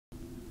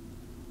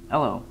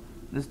Hello,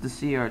 this is the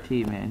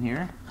CRT man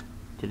here.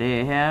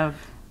 Today I have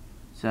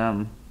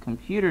some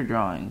computer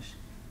drawings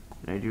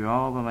that I drew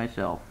all by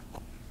myself.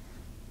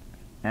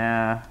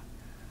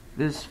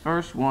 This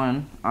first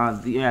one,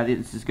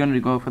 this is going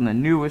to go from the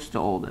newest to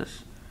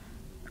oldest.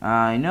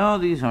 I know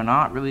these are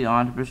not really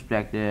onto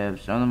perspective,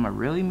 some of them are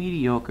really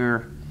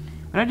mediocre,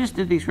 but I just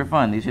did these for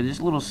fun. These are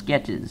just little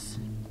sketches.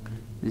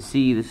 You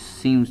see, this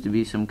seems to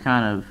be some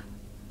kind of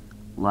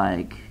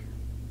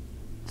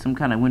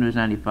Windows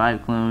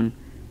 95 clone.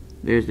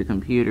 There's the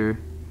computer.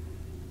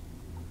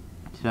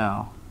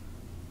 So,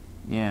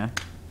 yeah.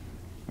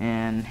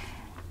 And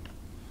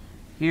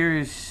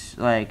here's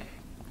like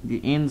the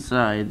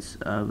insides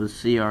of a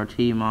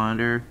CRT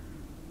monitor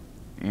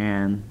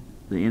and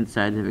the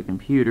insides of a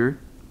computer.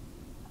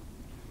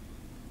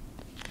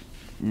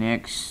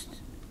 Next,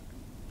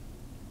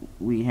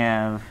 we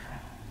have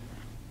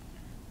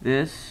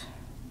this,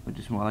 which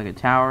is more like a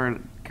tower,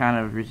 kind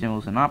of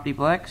resembles an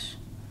Optiplex.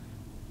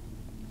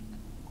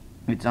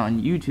 It's on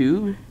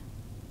YouTube.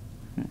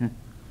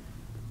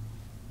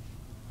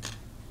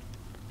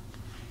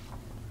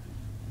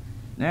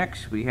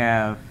 Next, we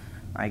have,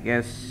 I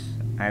guess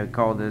I would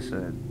call this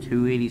a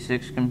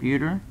 286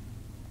 computer.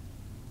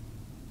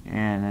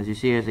 And as you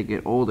see, as I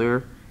get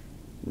older,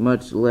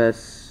 much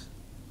less,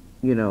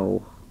 detail.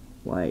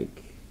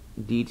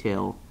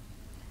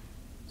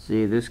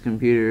 See, this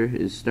computer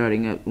is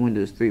starting up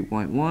Windows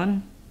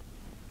 3.1.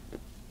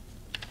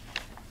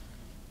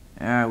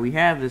 We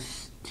have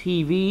this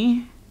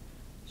TV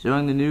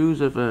showing the news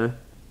of a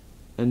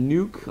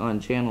nuke on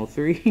channel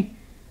 3.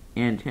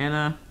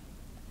 Antenna,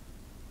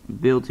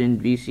 built-in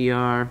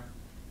VCR.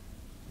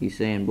 He's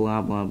saying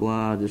blah blah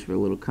blah just for a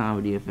little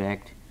comedy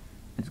effect.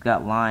 It's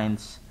got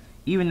lines.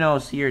 Even though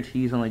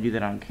CRTs only do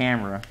that on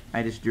camera,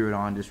 I just drew it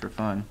on just for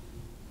fun.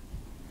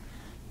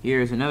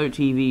 Here's another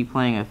TV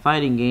playing a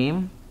fighting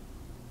game.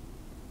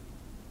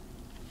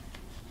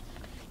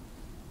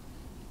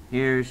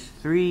 Here's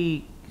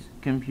 3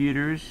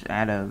 computers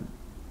at a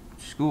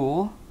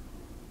school.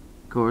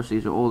 Of course,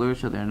 these are older,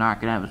 so they're not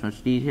going to have as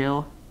much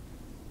detail.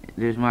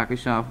 There's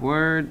Microsoft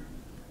Word.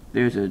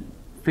 There's a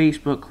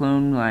Facebook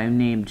clone I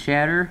named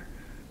Chatter.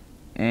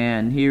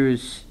 And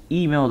here's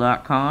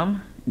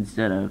email.com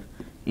instead of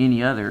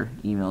any other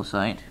email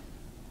site.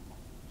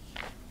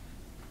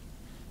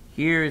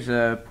 Here's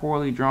a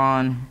poorly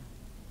drawn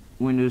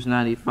Windows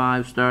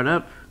 95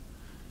 startup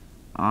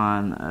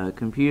on a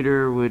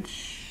computer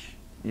which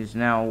is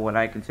now what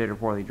I consider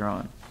poorly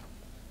drawn.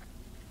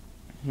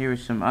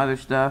 Here's some other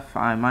stuff.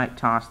 I might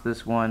toss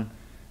this one.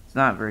 It's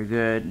not very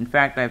good. In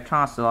fact, I've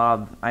tossed a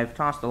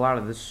lot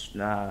of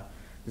the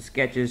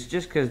sketches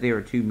just because they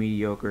were too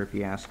mediocre, if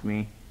you ask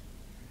me.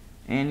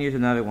 And here's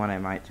another one I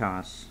might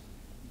toss.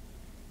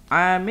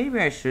 Maybe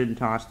I shouldn't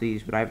toss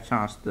these, but I've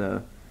tossed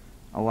a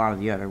lot of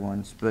the other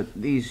ones. But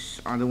these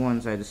are the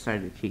ones I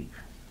decided to keep.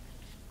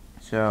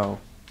 So,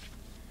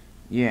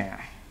 yeah.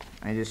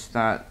 I just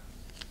thought,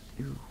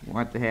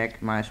 what the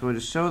heck, might as well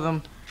just show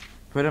them,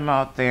 put them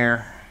out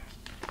there,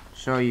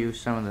 show you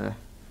some of the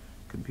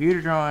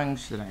computer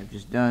drawings that I've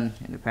just done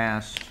in the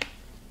past.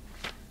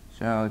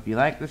 So if you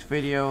like this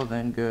video,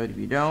 then good. If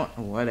you don't,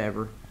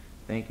 whatever.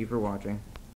 Thank you for watching.